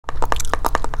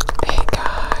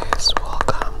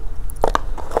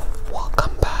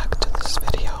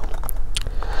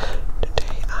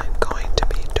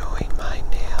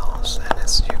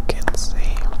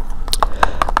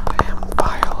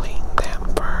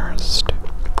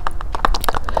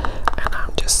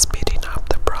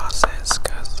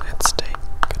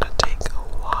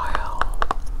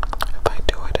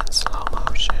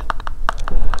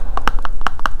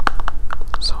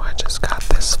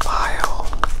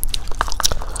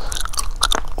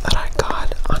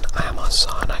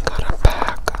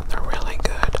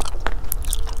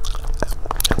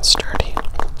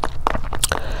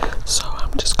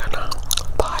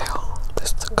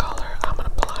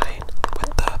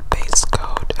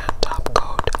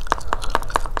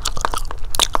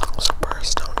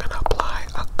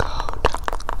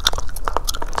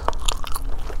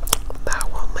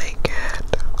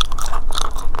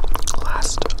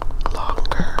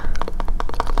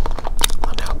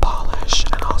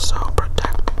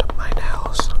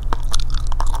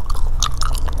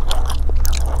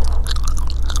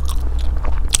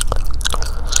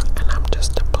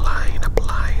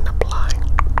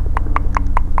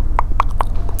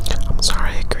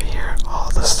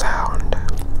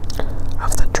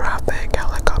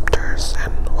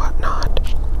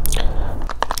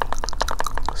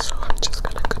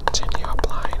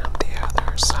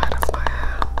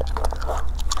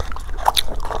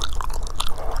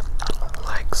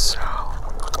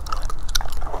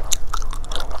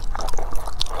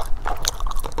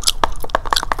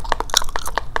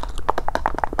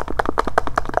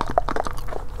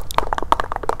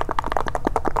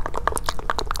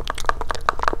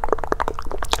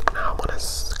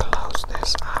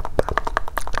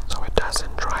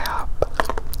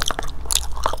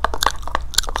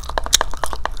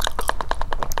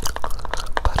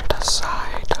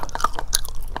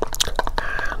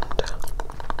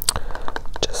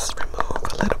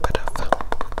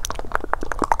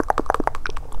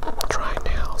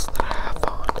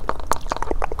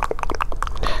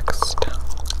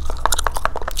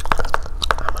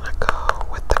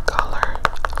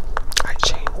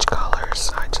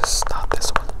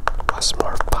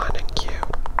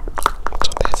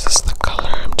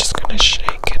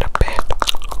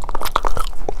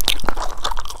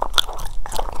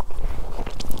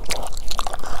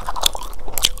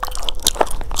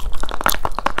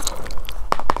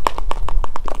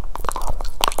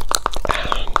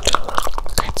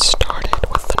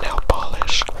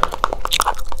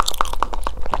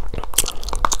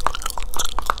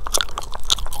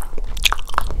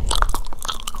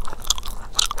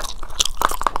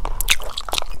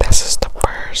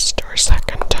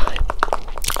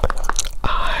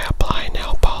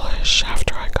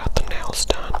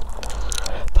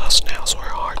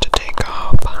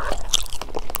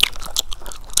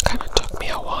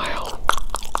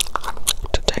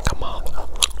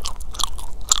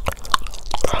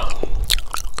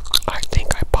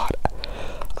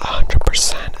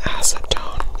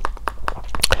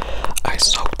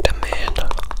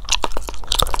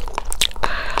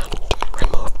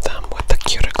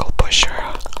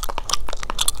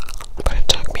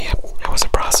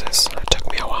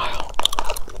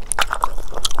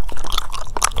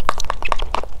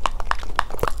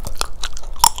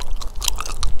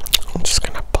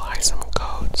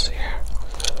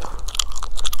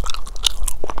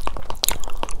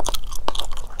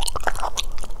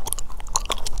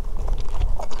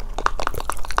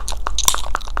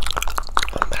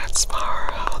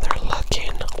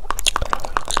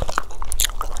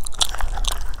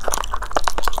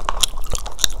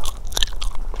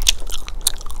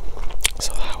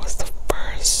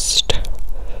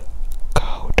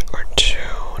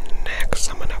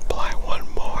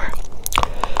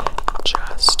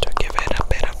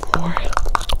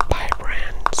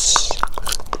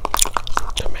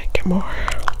more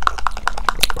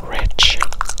rich.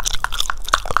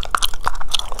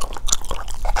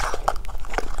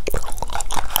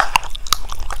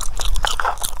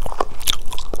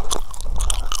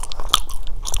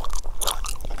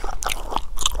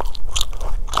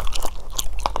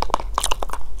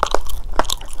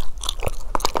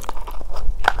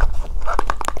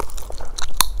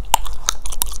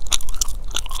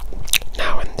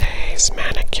 Nowadays,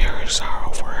 manicures are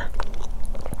over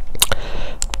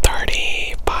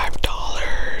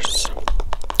 $35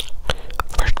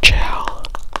 for gel,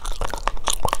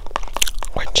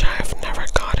 which I've never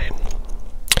gotten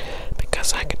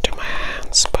because I could do my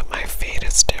hands, but my feet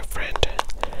is different.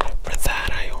 For that,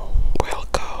 I will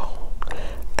go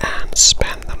and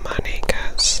spend the money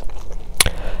because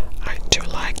I do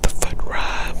like the foot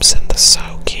rubs and the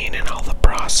soaking and all the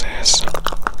process.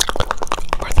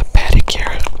 Or the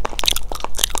pedicure.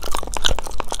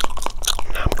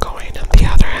 I'm going on the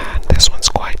other hand. This one's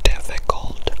quite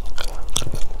difficult.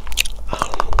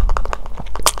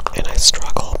 And I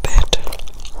struggle a bit.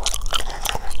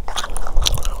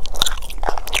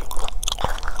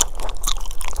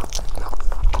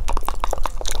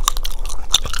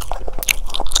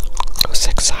 I was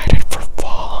excited for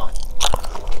fall.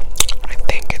 I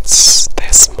think it's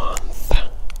this month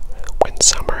when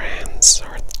summer ends,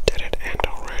 or did it end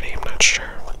already? I'm not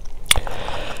sure.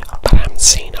 But I'm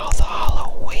seeing all the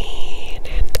Halloween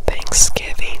and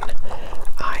Thanksgiving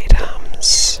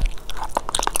items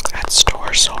at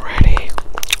stores already.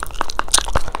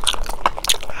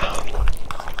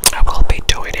 I will be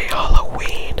doing a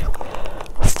Halloween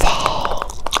fall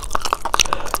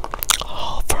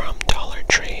haul from Dollar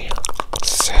Tree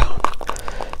soon,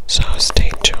 so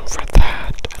stay tuned for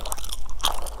that.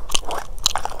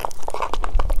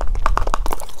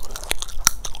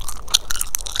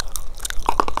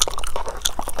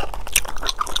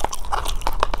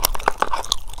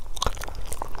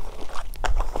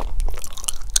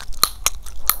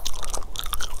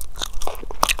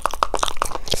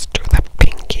 Let's do the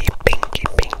pinky, pinky,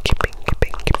 pinky, pinky,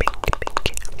 pinky, pinky,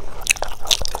 pinky.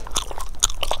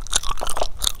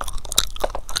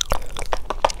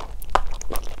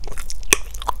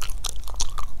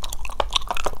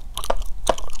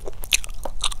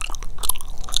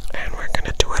 And we're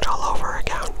gonna do it all over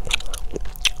again.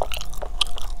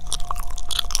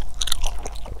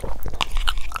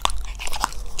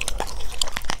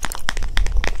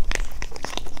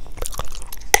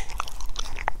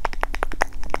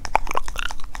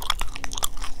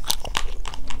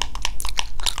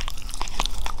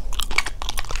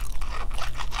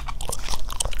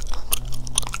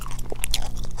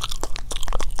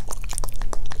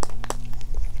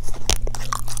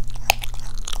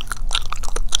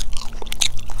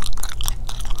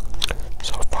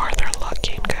 So far, they're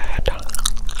looking good.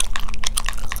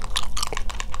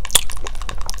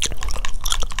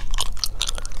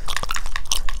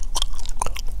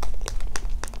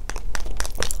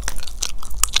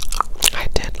 I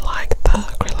did like the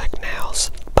acrylic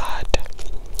nails, but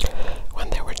when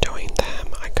they were doing them,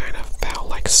 I kind of felt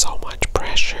like so much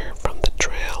pressure from the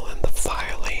drill and the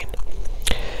filing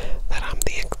that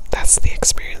that's the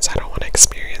experience I don't want to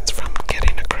experience from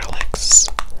getting acrylics.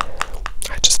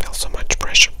 I just felt so much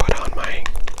pressure put on my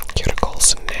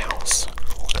cuticles and nails.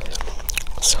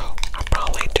 So I'll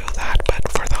probably do that,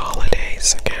 but for the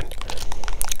holidays again,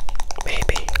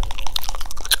 maybe.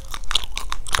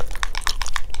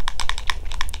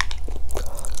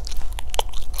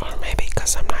 Or maybe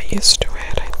because I'm not used to it.